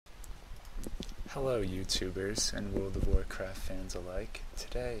Hello YouTubers and World of Warcraft fans alike.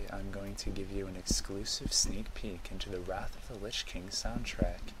 Today I'm going to give you an exclusive sneak peek into the Wrath of the Lich King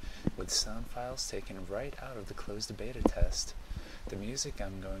soundtrack, with sound files taken right out of the closed beta test. The music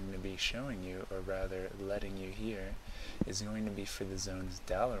I'm going to be showing you, or rather letting you hear, is going to be for the zones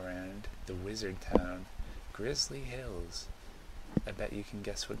Dalaran, the Wizard Town, Grizzly Hills. I bet you can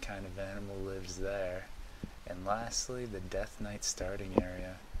guess what kind of animal lives there. And lastly, the Death Knight starting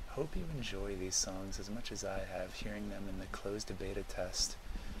area. Hope you enjoy these songs as much as I have hearing them in the closed beta test.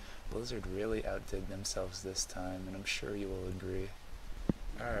 Blizzard really outdid themselves this time, and I'm sure you will agree.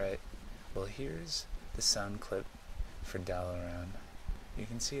 Alright, well here's the sound clip for Dalaran. You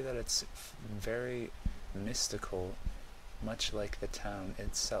can see that it's very mystical, much like the town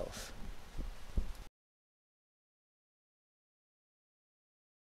itself.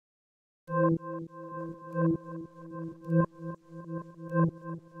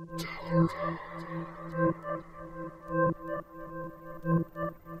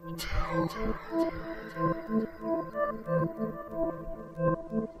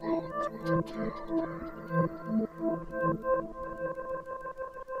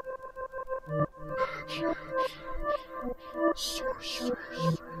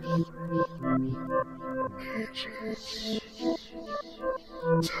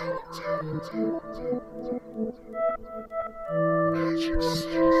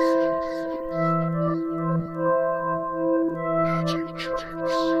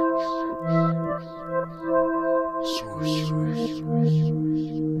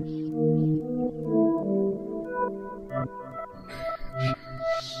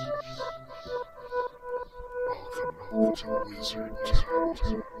 Welcome to Wizard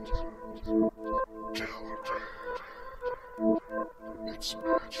Town. It's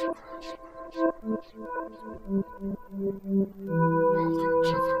magical. Welcome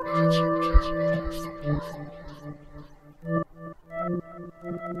to the magic capital of the world.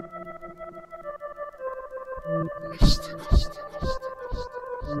 Mystical.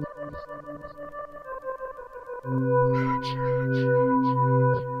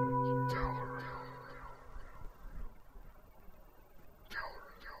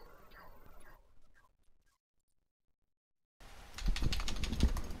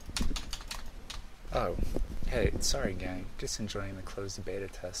 Oh, hey, sorry gang, just enjoying the closed beta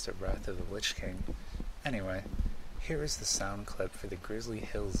test of Wrath of the Lich King. Anyway, here is the sound clip for the Grizzly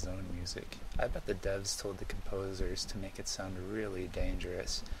Hills zone music. I bet the devs told the composers to make it sound really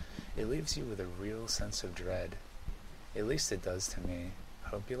dangerous. It leaves you with a real sense of dread. At least it does to me.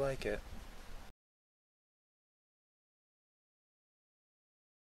 Hope you like it.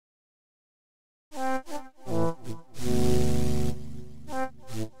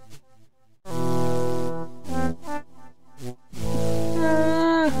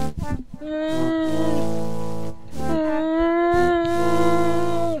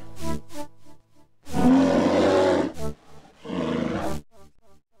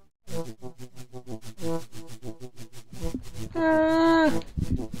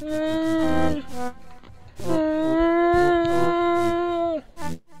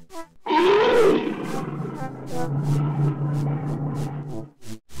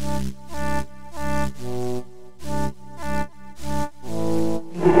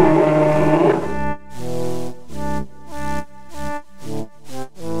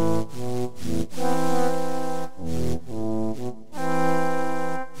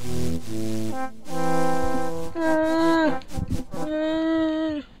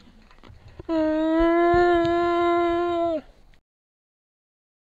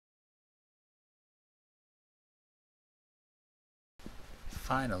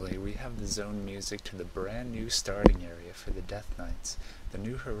 Finally, we have the zone music to the brand new starting area for the Death Knights, the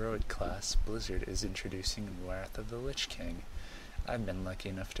new heroic class Blizzard is introducing in Wrath of the Lich King. I've been lucky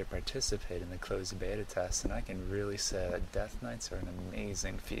enough to participate in the closed beta test, and I can really say that Death Knights are an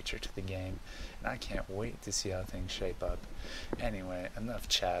amazing feature to the game, and I can't wait to see how things shape up. Anyway, enough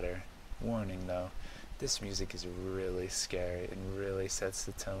chatter. Warning though, this music is really scary and really sets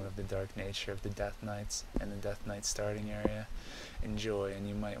the tone of the dark nature of the Death Knights and the Death Knight starting area. Enjoy, and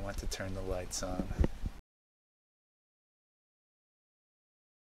you might want to turn the lights on.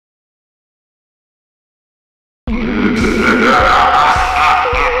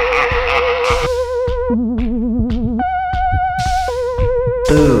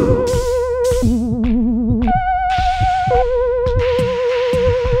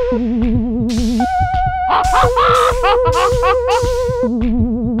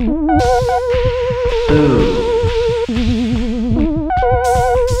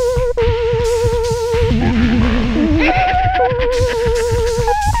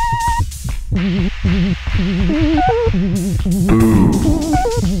 Ooh.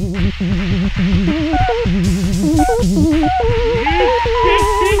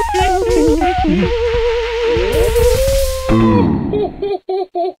 Boom.